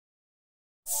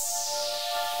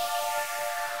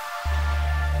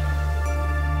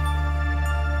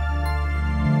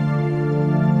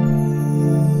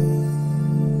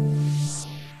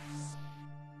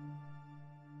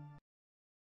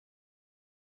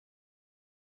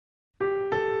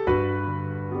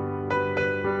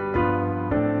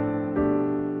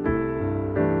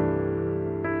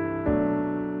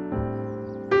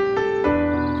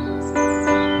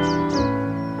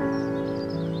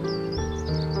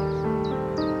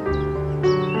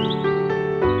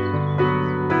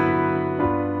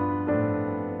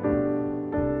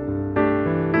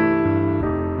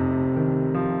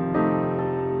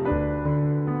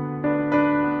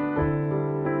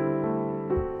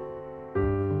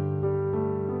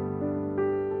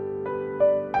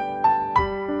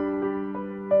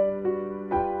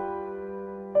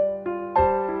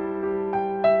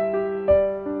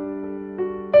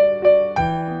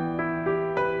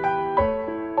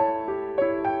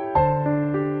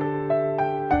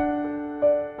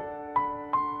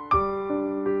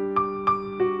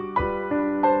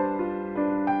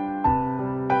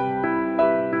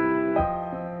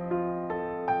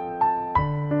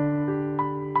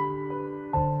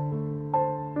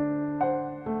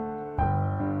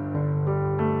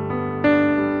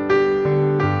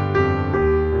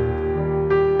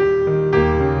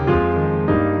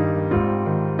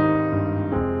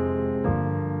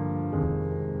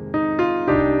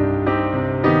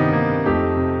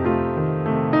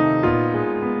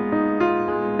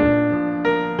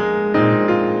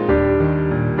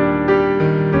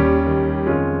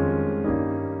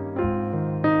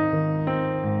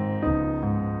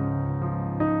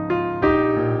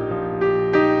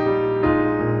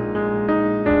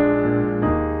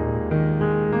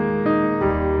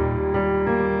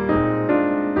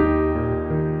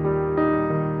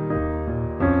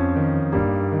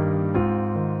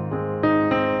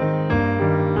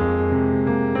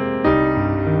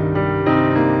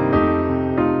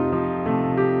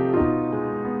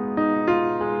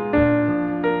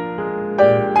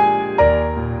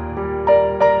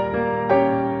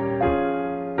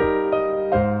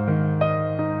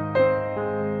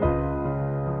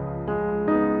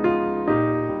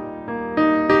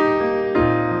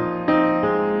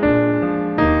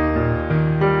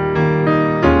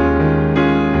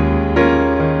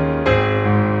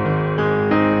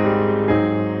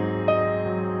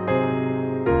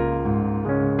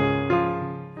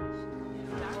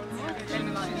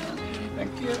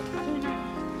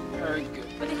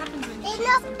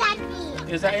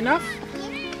enough?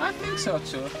 I think so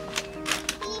too.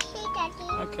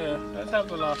 Okay, let's have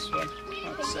the last one.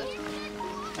 That's it.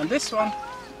 And this one,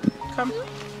 come.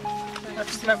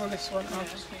 Let's level this one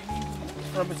out.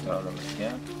 Rub it all over.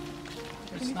 Yeah.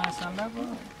 It's nice and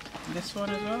level. This one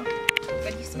as well.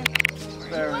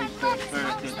 Very good,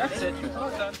 very good. That's it. All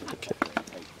done.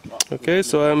 Okay,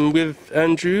 so I'm with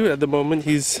Andrew at the moment.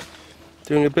 He's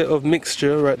doing a bit of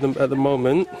mixture at the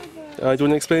moment. Do you want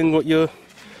to explain what you're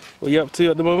up to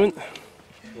at the moment?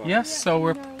 Yes, so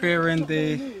we're preparing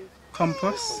the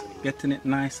compost, getting it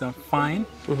nice and fine,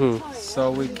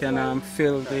 so we can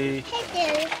fill the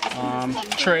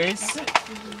trays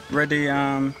ready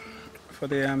for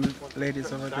the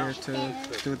ladies over there to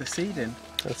do the seeding.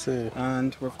 That's it.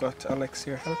 And we've got Alex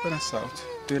here helping us out,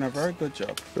 doing a very good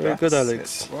job. Very good,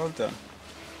 Alex. Well done.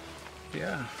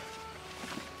 Yeah.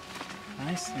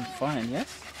 Nice and fine,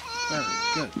 yes? Very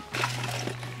good.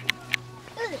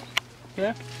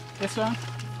 Yeah, this one.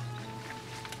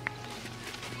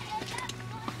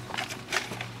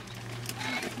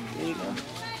 There you go.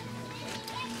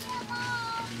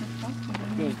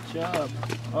 Good job.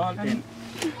 All in.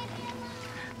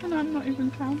 And I'm not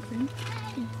even counting.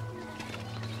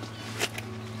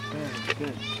 Very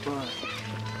good. Boy.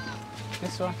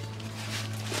 This one.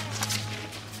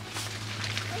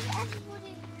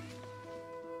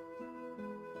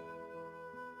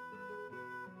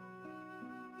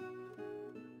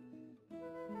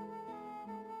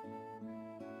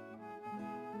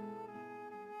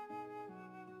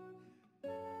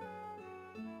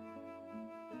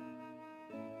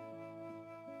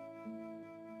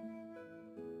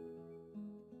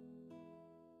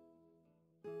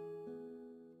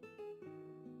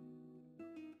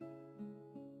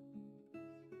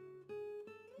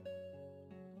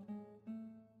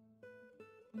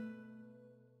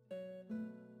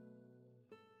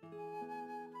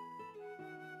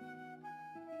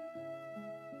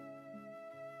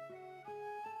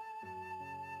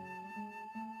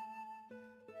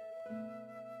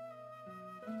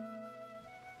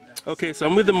 Okay, so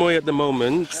I'm with the Moy at the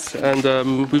moment,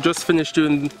 and we've just finished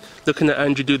looking at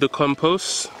Andrew do the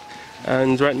compost,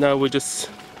 and right now we're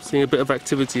just seeing a bit of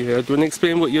activity here. Do you want to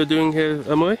explain what you're doing here,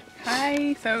 Moy?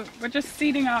 Hi, so we're just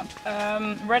seeding up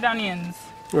red onions.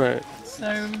 Right.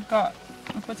 So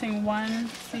we're putting one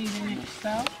seed in each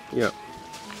cell. Yeah.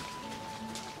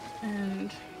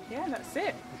 And yeah, that's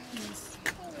it. There's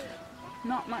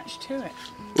not much to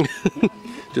it.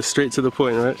 Just straight to the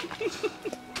point, right?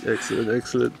 Excellent,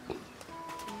 excellent.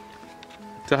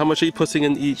 So how much are you putting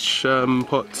in each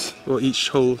pot or each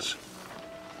hole?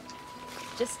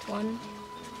 Just one.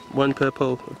 One per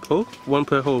hole? One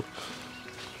per hole?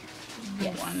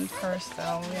 Yes. One per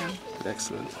cell, yeah.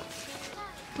 Excellent.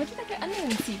 Where did I get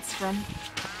onion seeds from?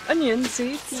 Onion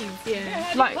seeds?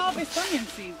 Yeah. Like harvest onion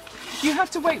seeds. You have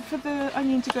to wait for the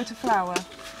onion to go to flower.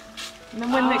 And then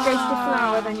when it goes to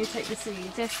flower, then you take the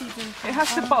seeds. They're seeds in It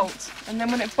has to bolt, and then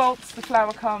when it bolts, the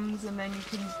flower comes, and then you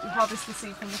can harvest the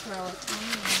seed from the flower.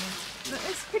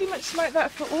 It's pretty much like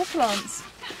that for all plants.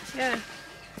 Yeah.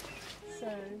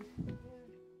 So.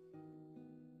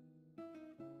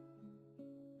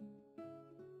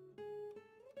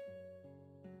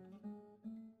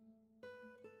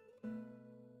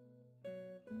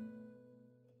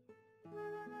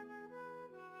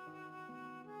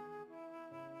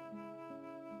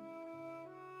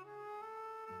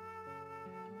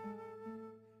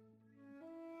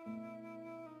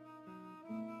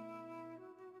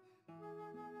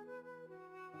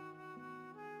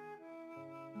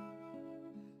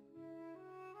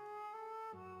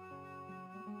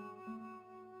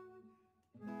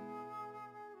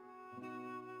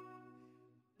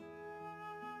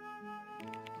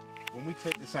 When we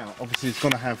take this out, obviously it's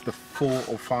going to have the 4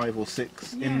 or 5 or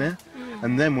 6 in there,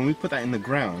 and then when we put that in the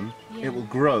ground, it will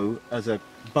grow as a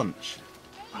bunch.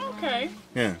 Okay.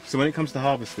 Yeah. So when it comes to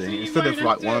harvesting, you instead of won't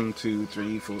like have to- 1, 2,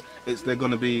 3, 4, they're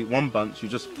going to be one bunch. You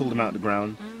just pull them out of the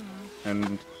ground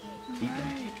and eat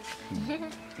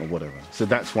them or whatever. So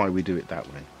that's why we do it that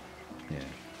way. Yeah.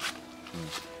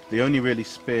 The only really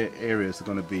spare areas are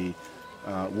going to be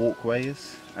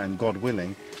walkways, and God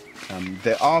willing,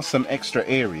 there are some extra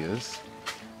areas,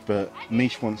 but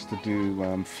Mish wants to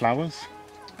do flowers.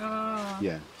 Oh.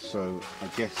 Yeah, so I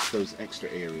guess those extra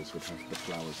areas would have the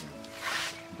flowers in.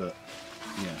 But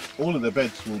yeah, all of the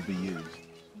beds will be used.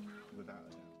 Without a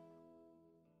doubt.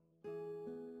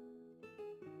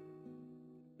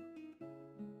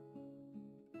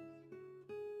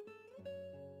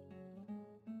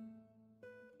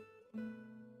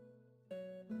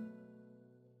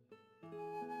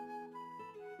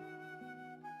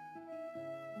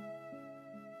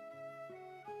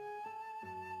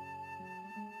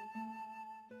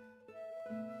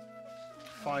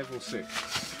 5 or 6.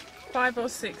 5 or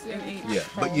 6 in each. Yeah,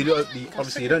 but you don't.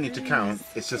 Obviously, you don't need to count.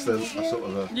 It's just a sort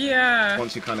of a. Yeah.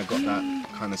 Once you kind of got that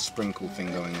kind of sprinkle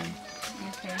thing going on.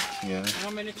 Okay. Yeah. How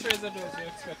many trays are those you're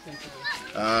expecting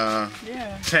to do?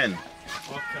 Yeah. 10.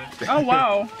 Okay. Oh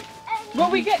wow. Will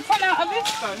we get 10 out of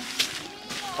this though?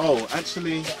 Oh,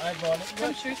 actually,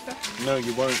 Come Schuster. no,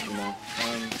 you won't. You know.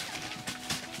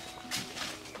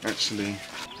 Actually.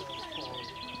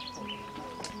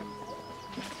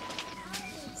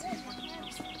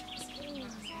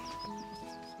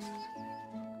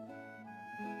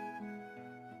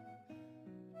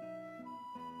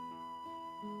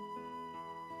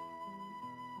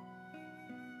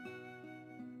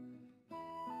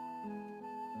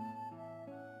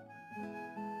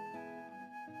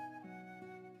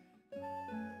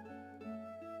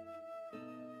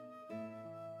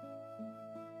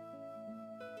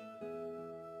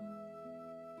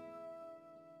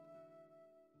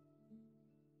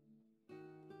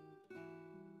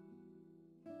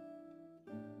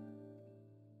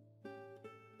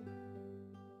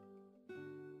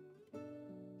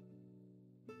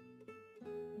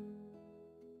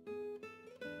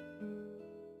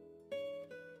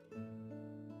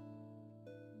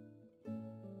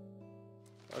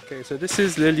 Okay, so this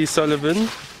is Lily Sullivan,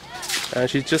 and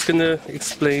she's just going to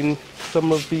explain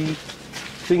some of the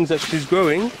things that she's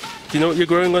growing. Do you know what you're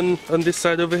growing on this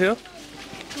side over here?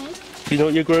 Do you know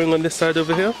what you're growing on this side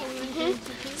over here?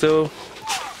 So,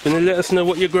 can you let us know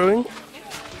what you're growing?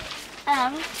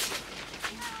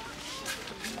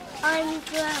 I'm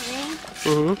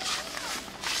growing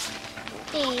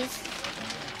these.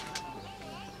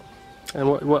 And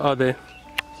what are they?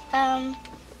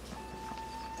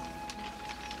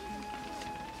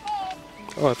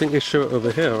 Oh, I think they show it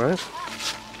over here, right?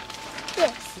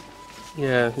 This.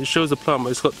 Yeah, it shows the plant, but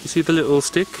it's got, you see the little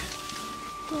stick?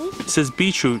 It says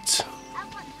beetroot.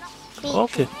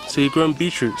 Okay, so you've grown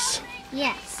beetroots.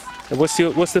 Yes. And what's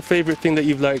the favourite thing that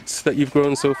you've liked, that you've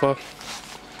grown so far?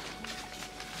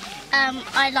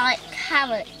 I like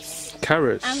carrots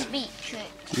Carrots. and beetroot.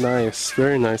 Nice,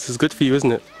 very nice. It's good for you,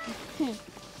 isn't it? And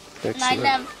I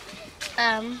Excellent.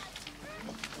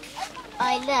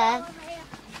 love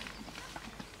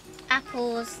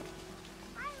apples.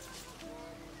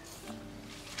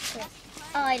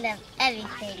 I love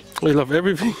everything. We love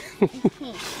everything.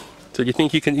 So you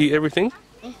think you can eat everything?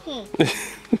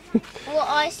 What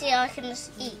I see I can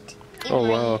just eat. Even Oh, I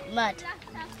wow. eat mud.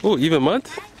 Oh, even mud?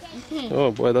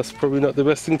 Oh boy, that's probably not the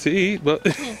best thing to eat, but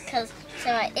Because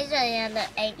so like Israel that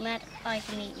ate mud, I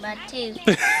can eat mud too.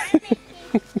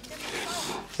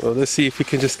 well, let's see if we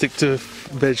can just stick to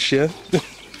veg, yeah?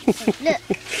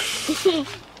 Look.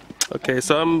 Okay,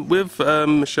 so I'm with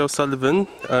Michelle Sullivan.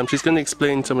 She's going to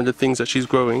explain some of the things that she's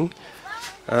growing.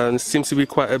 It seems to be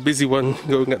quite a busy one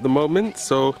going at the moment,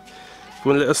 so you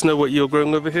want to let us know what you're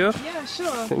growing over here? Yeah, sure.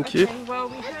 Thank you. Well,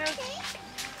 we have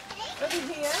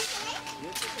over here,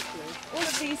 all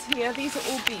of these here, these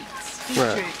are all beets,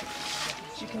 beetroot. Right.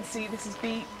 As you can see, this is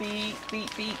beet.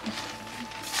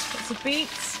 Lots of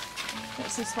beets.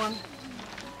 What's this one?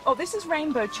 Oh, this is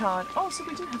rainbow chard. Oh, so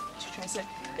we do have two trays. So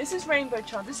this is rainbow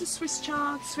chard. This is Swiss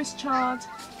chard,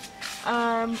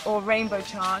 or rainbow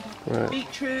chard. Right.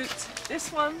 Beetroot.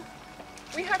 This one.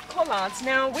 We have collards.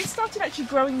 Now, we started actually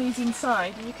growing these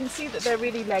inside, and you can see that they're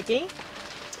really leggy.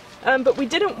 But we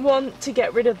didn't want to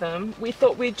get rid of them. We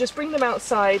thought we'd just bring them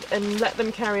outside and let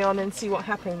them carry on and see what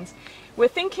happens. We're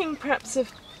thinking perhaps of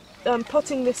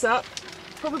potting this up,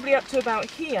 probably up to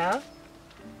about here,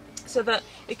 so that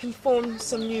it can form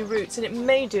some new roots, and it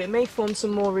may form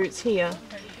some more roots here.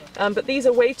 But these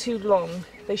are way too long.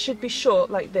 They should be short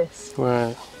like this.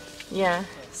 Right. Yeah,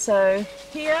 so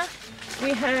here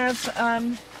we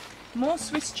have more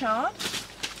Swiss chard,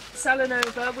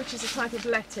 Salanova, which is a type of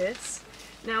lettuce.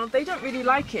 Now, they don't really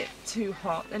like it too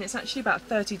hot, and it's actually about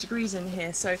 30 degrees in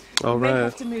here, so Oh, we may right.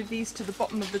 have to move these to the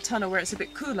bottom of the tunnel where it's a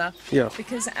bit cooler, Yeah.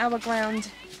 because our ground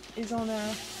is on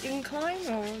a incline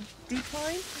or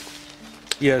decline.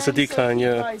 Yeah, it's a And so decline, it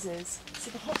yeah. rises. So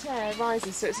the hot air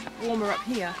rises, so it's warmer up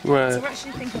here. Right. So we're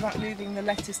actually thinking about moving the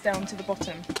lettuce down to the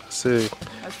bottom. So,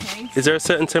 Okay. is there a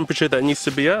certain temperature that it needs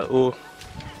to be at, or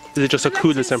is it just a The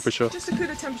cooler lettuce- temperature? Just a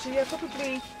cooler temperature, yeah,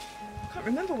 probably. I can't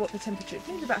remember what the temperature is.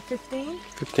 Maybe about 15.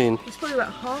 15. It's probably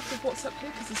about half of what's up here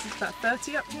because this is about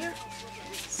 30 up here.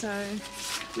 So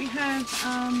we have,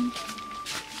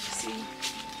 let's see, we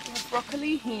have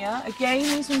broccoli here. Again,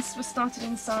 these ones were started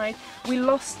inside. We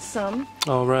lost some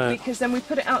Oh, right. because then we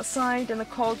put it outside and the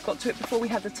cold got to it before we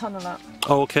had the tunnel up.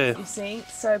 Oh, okay. You see,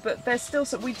 so but they're still.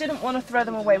 So we didn't want to throw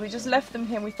them away. We just left them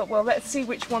here. And we thought, well, let's see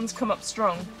which ones come up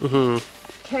strong. Mhm.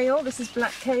 Kale. This is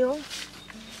black kale.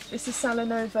 This is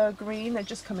Salanova green, they're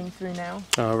just coming through now.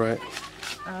 All right.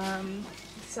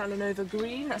 Salanova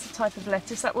green, that's a type of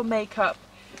lettuce. That will make up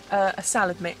a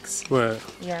salad mix. Right.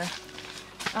 Yeah.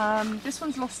 This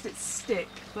one's lost its stick,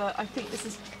 but I think this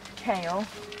is kale.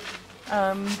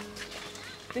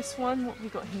 This one, what have we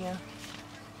got here?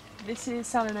 This is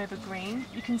Salanova green.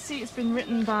 You can see it's been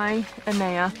written by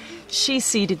Anea. She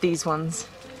seeded these ones.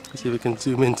 Let's see if we can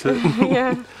zoom into it.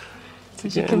 Yeah.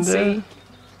 As you can see.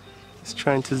 It's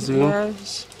trying to zoom. Yeah.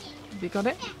 Have you got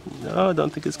it? No, I don't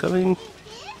think it's coming.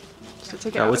 So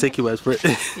take it I out will of take your word for it.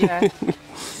 Yeah.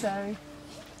 So,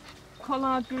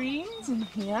 collard greens in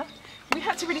here. We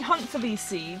had to really hunt for these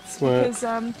seeds because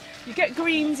you get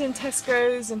greens in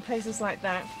Tesco's and places like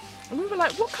that. And we were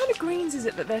like, what kind of greens is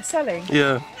it that they're selling?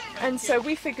 Yeah. And so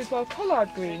we figured, well, collard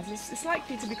greens, it's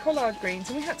likely to be collard greens.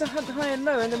 And we had to hunt high and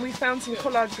low, and then we found some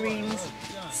collard greens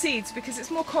seeds because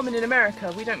it's more common in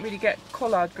America. We don't really get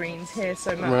collard greens here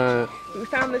so much. Right. But we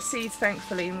found the seeds,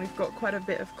 thankfully, and we've got quite a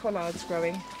bit of collards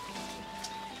growing.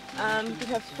 We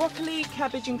have broccoli,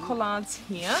 cabbage and collards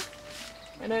here.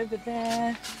 And over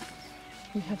there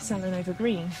we have Salanova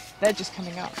green. They're just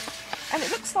coming up. And it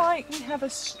looks like we have a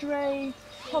stray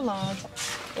collard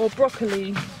or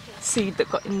broccoli seed that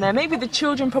got in there. Maybe the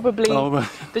children probably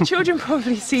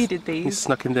seeded It's these.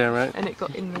 snuck in there, right? And it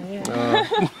got in there, yeah.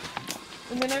 Oh.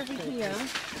 And then over here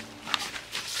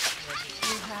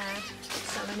we have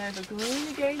Salanova green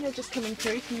again. They're just coming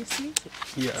through, can you see?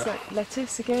 Yeah. It's like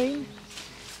lettuce again.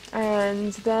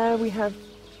 And there we have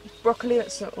broccoli,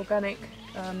 that's organic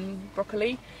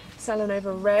broccoli,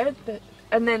 Salanova red,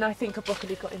 and then I think a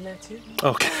broccoli got in there too.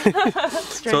 Okay.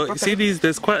 So broccoli. see these,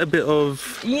 there's quite a bit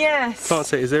of Yes.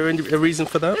 plants here. Is there a reason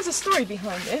for that? There's a story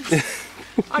behind this.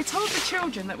 I told the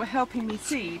children that were helping me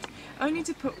seed only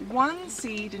to put one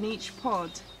seed in each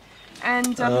pod.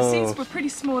 And the seeds were pretty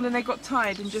small and they got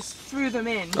tired and just threw them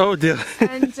in. Oh dear.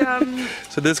 And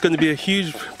so there's going to be a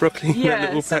huge broccoli in that yeah,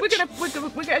 little so patch.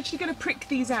 we're actually going to prick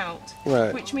these out,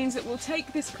 Right. which means that we'll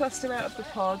take this cluster out of the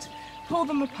pod, pull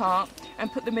them apart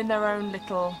and put them in their own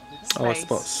little space.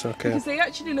 Spots, okay. Because they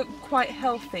actually look quite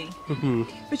healthy.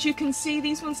 But you can see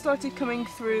these ones started coming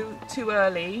through too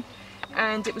early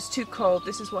and it was too cold.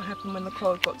 This is what happened when the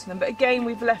cold got to them. But again,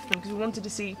 we've left them because we wanted to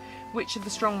see which of the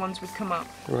strong ones would come up.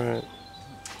 Right.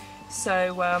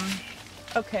 So,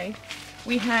 okay,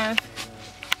 we have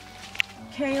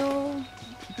kale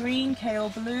green, kale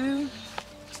blue.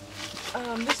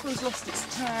 This one's lost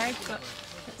its tag, but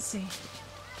let's see.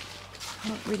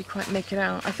 Can't really quite make it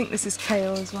out. I think this is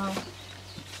kale as well.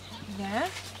 There.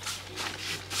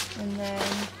 And then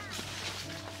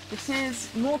this is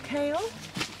more kale.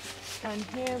 And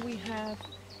here we have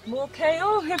more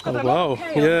kale. We've got a lot of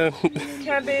kale. Yeah.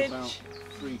 Cabbage.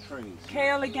 3 trays.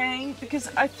 Kale again, because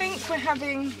I think we're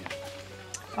having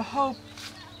a whole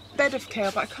bed of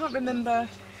kale, but I can't remember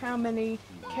how many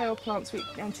kale plants we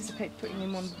anticipate putting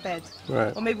in one bed.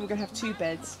 Right. Or maybe we're going to have 2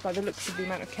 beds by the looks of the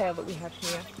amount of kale that we have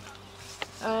here.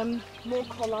 More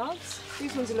collards.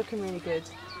 These ones are looking really good.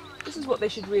 This is what they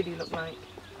should really look like.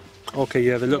 Okay,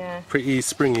 yeah, they look Yeah. pretty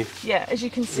springy. Yeah, as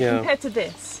you can see, Yeah. compared to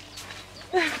this.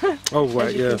 Oh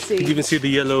right, you yeah. can see. You can even see the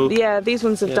yellow. Yeah, these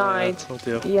ones have Yeah. died. Oh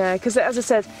dear. Yeah, because as I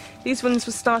said, these ones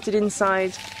were started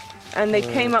inside and they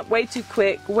came up way too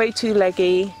quick, way too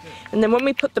leggy, and then when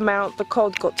we put them out, the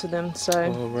cold got to them. So,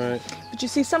 Oh right. but you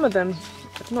see, some of them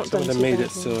have not Some done of them too made bad.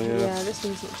 it still, yeah. Yeah, this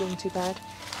one's not doing too bad.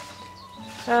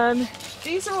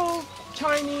 These are all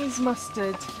Chinese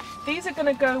mustard. These are going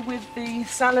to go with the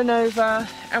Salanova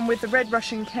and with the red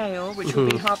Russian kale, which will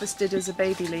be harvested as a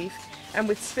baby leaf, and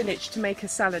with spinach to make a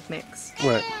salad mix.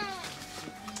 Right.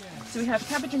 So we have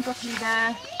cabbage and broccoli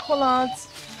there, collards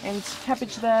and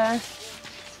cabbage there,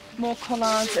 more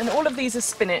collards, and all of these are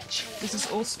spinach. This is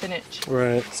all spinach.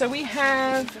 Right. So we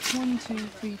have 1, 2,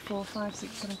 3, 4, 5,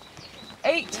 6, 7,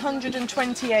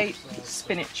 828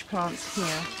 spinach plants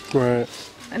here. Right.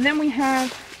 And then we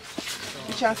have,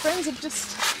 which our friends have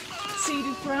just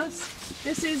seeded for us,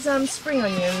 this is spring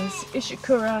onions,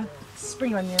 Ishikura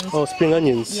spring onions. Oh, spring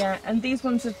onions. Yeah, and these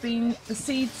ones have been, the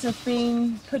seeds have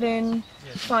been put in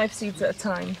 5 seeds at a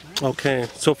time. Okay.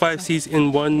 So 5 seeds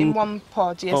in one. In one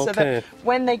pod, yeah. So Okay. that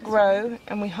when they grow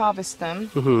and we harvest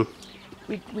them,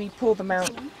 we pull them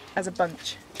out as a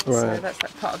bunch. So Right. that's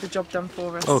like part of the job done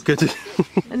for us. Oh, good.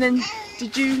 And then,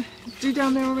 did you do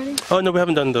down there already? Oh no, we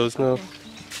haven't done those. No.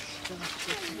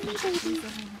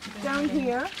 Down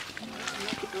here,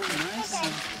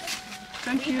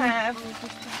 we have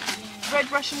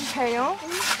red Russian kale.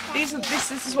 This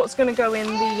is what's going to go in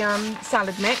the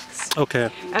salad mix. Okay.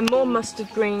 And more mustard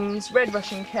greens, red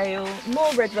Russian kale,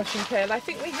 more red Russian kale. I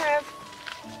think we have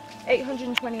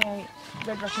 828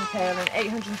 red Russian kale and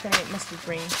 828 mustard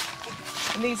green.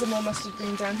 And these are more mustard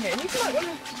green down here. And you might want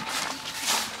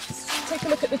to take a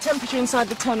look at the temperature inside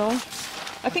the tunnel.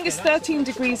 I think it's 13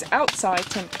 degrees outside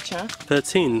temperature.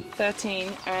 13.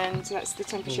 13, and that's the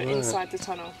temperature inside the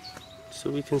tunnel. So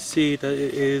we can see that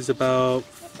it is about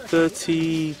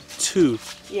 32.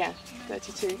 Yeah,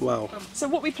 32. Wow. So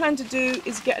what we plan to do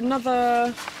is get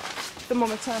another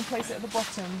thermometer and place it at the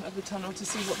bottom of the tunnel to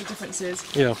see what the difference is.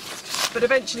 Yeah. But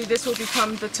eventually this will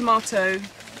become the tomato,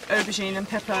 aubergine and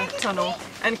pepper tunnel,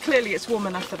 and clearly it's warm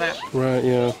enough for that. Right,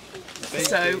 yeah.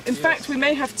 So in fact we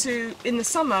may have to, in the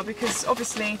summer, because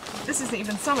obviously this isn't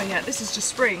even summer yet, this is just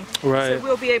spring. Right. So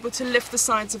we'll be able to lift the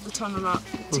sides of the tunnel up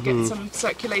to get some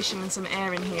circulation and some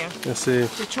air in here. I see.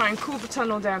 To try and cool the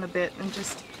tunnel down a bit and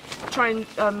just try and,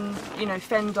 you know,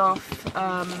 fend off,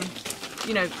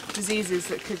 you know, diseases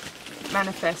that could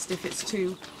manifest if it's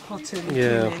too hot and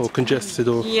humid. Or congested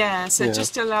or... Yeah, so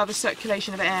just to allow the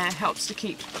circulation of air helps to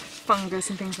keep fungus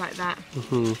and things like that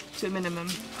to a minimum.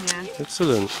 Yeah.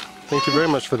 Excellent. Thank you very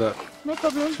much for that. No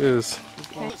problem. Cheers.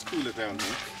 Well, it's cooler down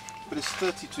here, but it's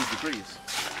 32 degrees.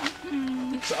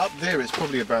 So up there it's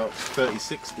probably about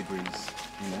 36 degrees,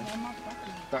 you know.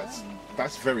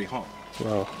 That's very hot,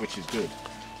 Wow. which is good,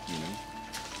 you know.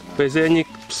 But is there any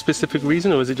specific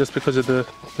reason, or is it just because of the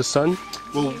sun?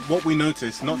 Well, what we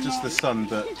noticed, not just the sun,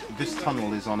 but this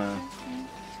tunnel is on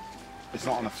it's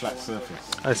not on a flat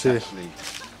surface. I see. It's actually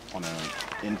on an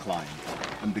incline.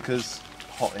 And because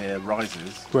hot air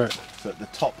rises, Right. so at the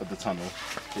top of the tunnel,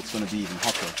 it's going to be even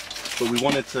hotter. But we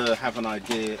wanted to have an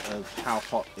idea of how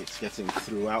hot it's getting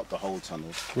throughout the whole tunnel.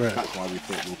 Right. That's why we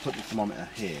thought we'll put the thermometer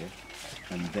here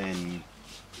and then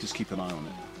just keep an eye on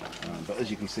it. But as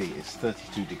you can see, it's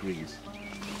 32 degrees.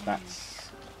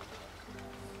 That's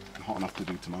hot enough to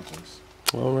do tomatoes,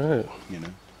 All right. you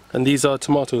know. And these are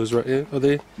tomatoes, right here? Are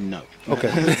they? No. Okay.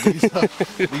 these are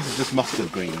just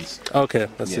mustard greens. Okay,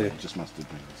 I see. Yeah, just mustard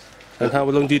greens. And how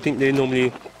long do you think they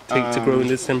normally take to grow in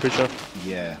this temperature?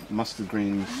 Yeah, mustard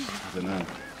greens, I don't know.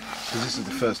 Because this is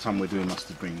the first time we're doing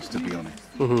mustard greens, to be honest.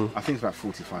 I think it's about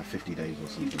 45, 50 days or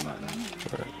something like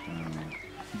that. Right.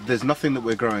 There's nothing that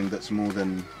we're growing that's more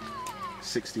than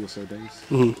 60 or so days.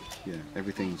 Yeah,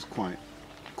 everything's quite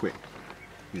quick,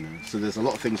 you know. So there's a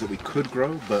lot of things that we could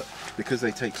grow, but because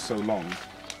they take so long,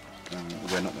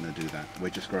 we're not going to do that. We're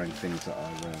just growing things that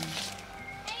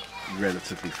are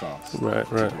relatively fast. Right,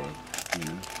 to right. grow, you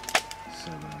know.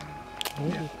 So,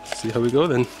 yeah. See how we go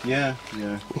then. Yeah,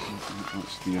 yeah.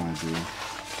 That's the idea.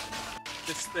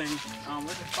 This thing,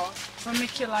 what's it called?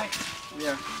 Vermiculite.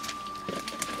 Yeah.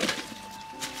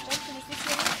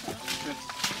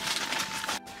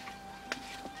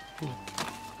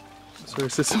 So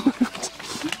is this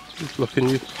it's blocking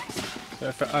you?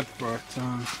 Därför advert.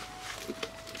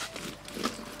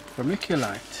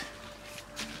 Vermiculite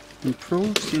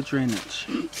improves your drainage.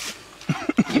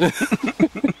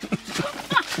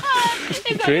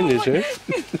 Drainage, eh?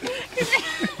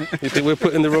 You think we're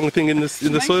putting the wrong thing in the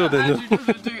soil then? Andrew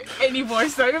doesn't do any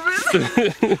voiceovers.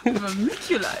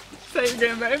 Vermiculite. Say it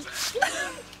again, babe.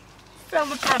 Sell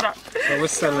the product. So we're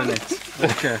selling it.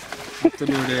 Okay. Have to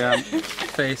do the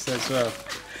face as well.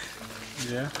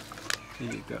 Yeah.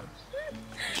 Here you go.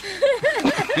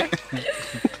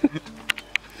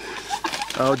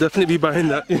 I'll definitely be buying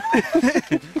that.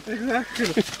 Exactly.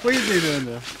 What are you doing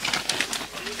there?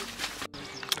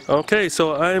 Okay,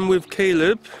 so I'm with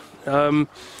Caleb,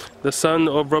 the son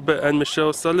of Robert and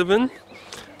Michelle Sullivan.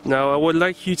 Now I would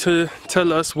like you to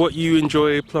tell us what you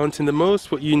enjoy planting the most,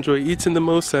 what you enjoy eating the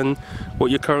most, and what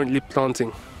you're currently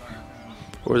planting.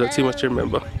 Or is that too much to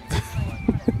remember?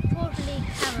 Probably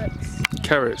carrots.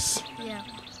 Carrots. Yeah.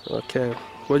 Okay.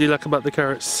 What do you like about the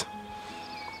carrots?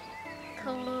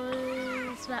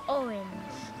 Colours like orange.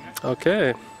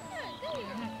 Okay.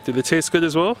 Do they taste good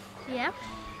as well? Yeah.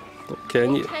 Okay.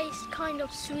 And They you, taste kind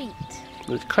of sweet.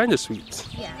 it's kind of sweet.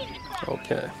 Yeah.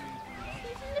 Okay.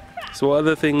 So what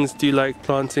other things do you like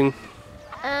planting?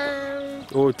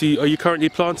 Or are you currently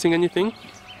planting anything?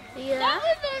 Yeah.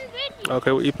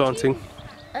 Okay, what are you planting?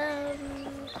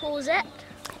 Courgette.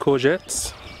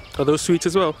 Courgettes. Are those sweet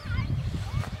as well?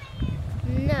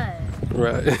 No.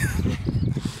 Right.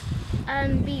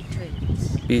 And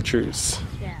beetroots. Beetroots.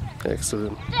 Yeah.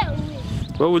 Excellent.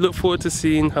 Well, we look forward to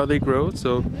seeing how they grow.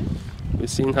 So we've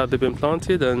seen how they've been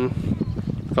planted and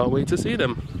can't wait to see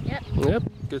them. Yep. Yep,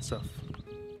 good stuff.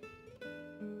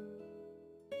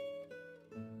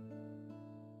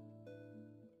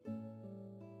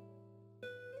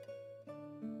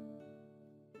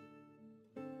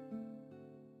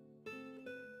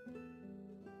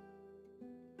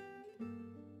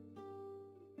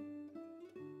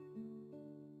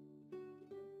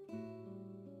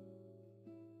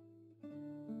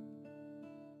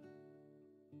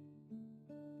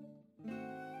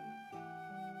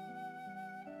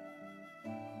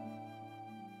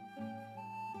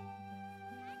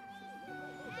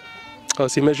 Oh,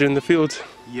 so you're measuring the field?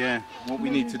 Yeah, what we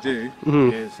need to do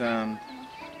is, remember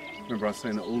I was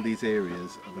saying that all these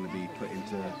areas are going to be put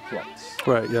into plots.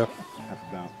 Right, yeah. We have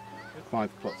about 5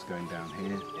 plots going down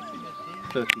here,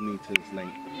 30 metres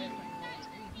length,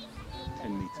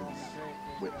 10 metres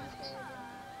width.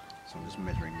 So I'm just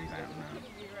measuring these out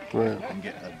now. Right. And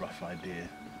get a rough idea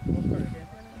what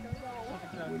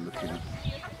we're looking at.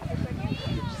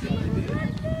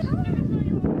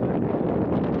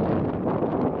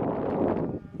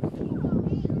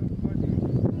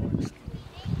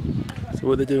 So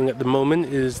what they're doing at the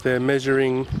moment is they're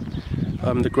measuring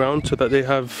the ground so that they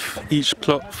have each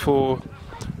plot for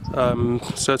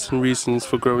certain reasons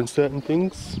for growing certain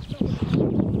things.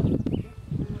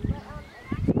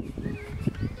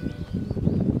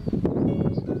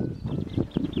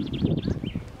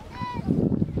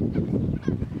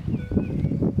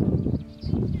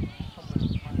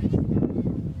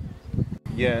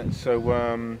 Yeah, so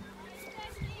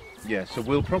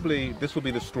we'll probably, this will be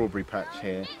the strawberry patch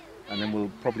here, and then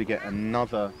we'll probably get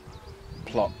another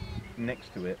plot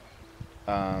next to it,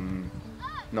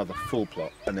 another full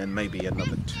plot, and then maybe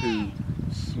another 2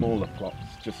 smaller plots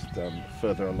just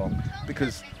further along,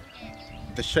 because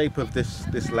the shape of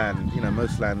this land, you know,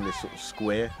 most land is sort of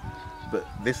square, but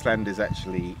this land is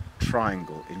actually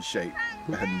triangle in shape,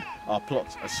 and our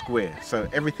plots are square, so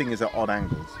everything is at odd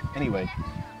angles. Anyway,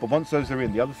 but once those are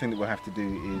in, the other thing that we'll have to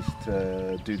do is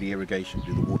to do the irrigation,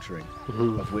 do the watering,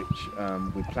 of which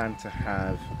we plan to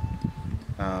have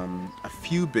a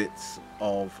few bits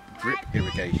of drip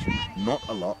irrigation, not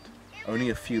a lot,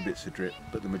 only a few bits of drip,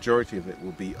 but the majority of it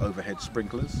will be overhead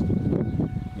sprinklers.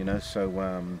 You know, so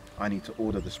I need to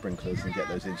order the sprinklers and get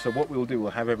those in. So what we'll do,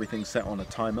 we'll have everything set on a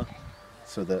timer,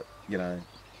 so that, you know,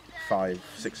 5,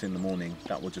 6 in the morning,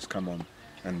 that will just come on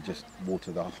and just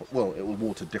water the whole, well, it will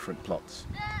water different plots,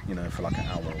 you know, for like an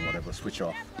hour or whatever, switch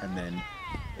off, and then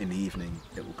in the evening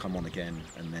it will come on again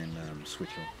and then switch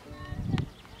off.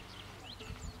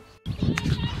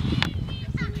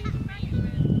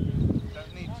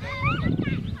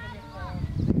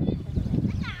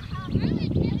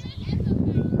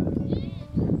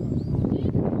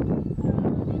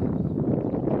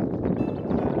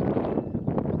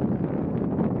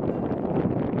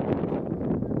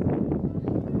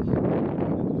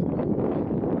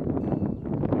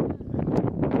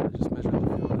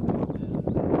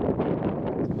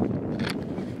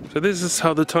 So this is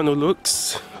how the tunnel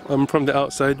looks from the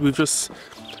outside. We've just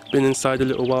been inside a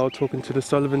little while talking to the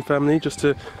Sullivan family just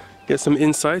to get some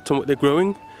insight on what they're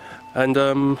growing, and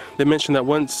they mentioned that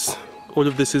once all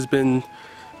of this has been,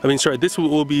 this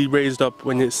will all be raised up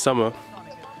when it's summer.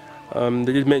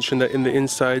 They did mention that in the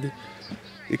inside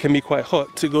it can be quite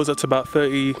hot. It goes up to about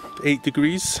 38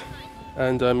 degrees,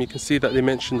 and you can see that they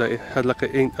mentioned that it had like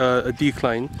a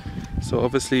decline, so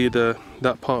obviously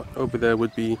that part over there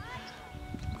would be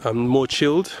more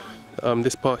chilled.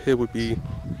 This part here would be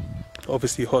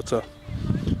obviously hotter,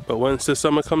 but once the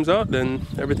summer comes out, then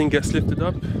everything gets lifted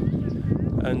up,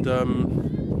 and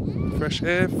fresh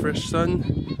air, fresh sun,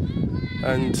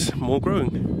 and more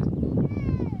growing.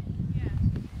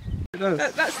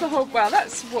 That's the whole, well,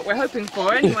 that's what we're hoping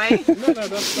for anyway.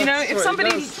 That's, you know, if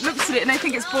somebody looks at it and they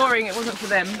think it's boring, it wasn't for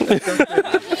them. It wasn't for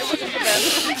them.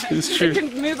 It's true. They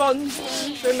can move on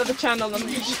to another channel and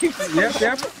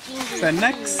Yep. So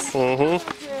next. Oh,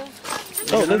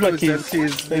 there's my keys.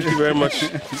 Thank you very much.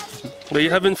 Are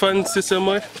you having fun, Sister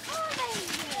Moy?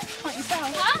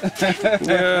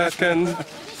 Yeah, I can.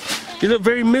 You look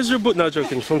very miserable. No,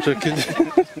 joking. I'm joking.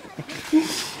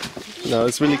 No,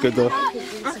 it's really good though.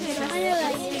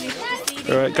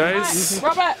 Alright, guys.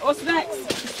 Robert, what's next?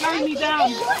 It's slowing me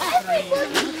down.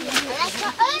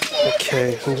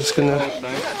 Okay, I'm just gonna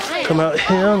come out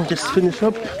here and just finish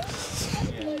up.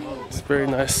 It's very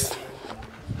nice.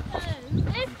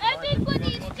 If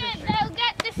everybody's good, they'll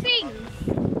get the thing.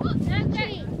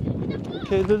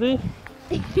 Okay, Lily.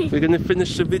 We're gonna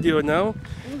finish the video now.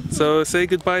 So say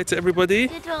goodbye to everybody.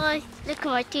 Goodbye. Look at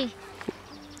my teeth.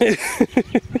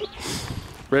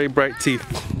 Very bright teeth.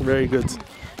 Very good.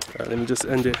 Alright, let me just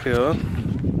end it here.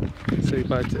 Say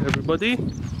bye to everybody.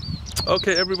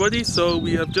 Okay, everybody, so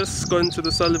we have just gone to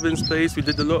the Sullivan's place. We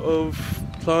did a lot of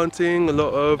planting, a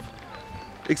lot of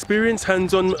experience,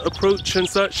 hands-on approach and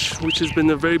such, which has been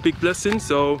a very big blessing.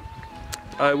 So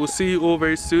I will see you all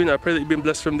very soon. I pray that you've been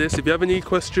blessed from this. If you have any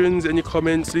questions, any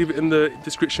comments, leave it in the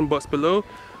description box below.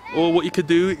 Or what you could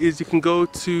do is you can go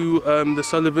to the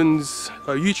Sullivan's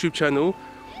YouTube channel.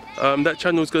 That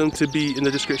channel is going to be in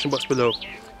the description box below.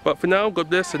 But for now, God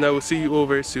bless, and I will see you all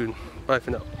very soon. Bye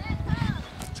for now.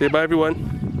 Say bye, everyone.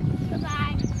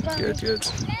 Bye-bye. Good.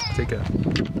 Take care.